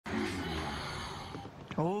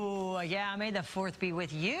Oh, yeah, may the 4th be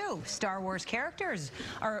with you. Star Wars characters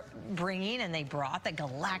are bringing, and they brought the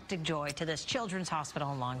galactic joy to this children's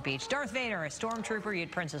hospital in Long Beach. Darth Vader, a stormtrooper, you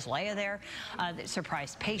had Princess Leia there, that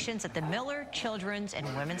surprised patients at the Miller Children's and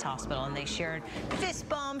Women's Hospital, and they shared fist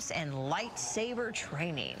bumps and lightsaber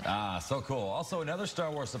training. Ah, so cool. Also, another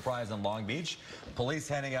Star Wars surprise in Long Beach. Police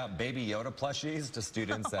handing out Baby Yoda plushies to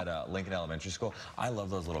students at Lincoln Elementary School. I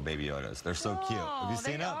love those little Baby Yodas. They're so cute. Have you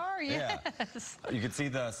seen them? Are, yes. Yeah. You can see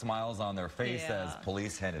the smiles on their face as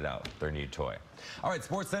police handed out their new toy. All right,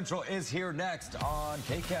 Sports Central is here next on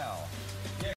KCAL.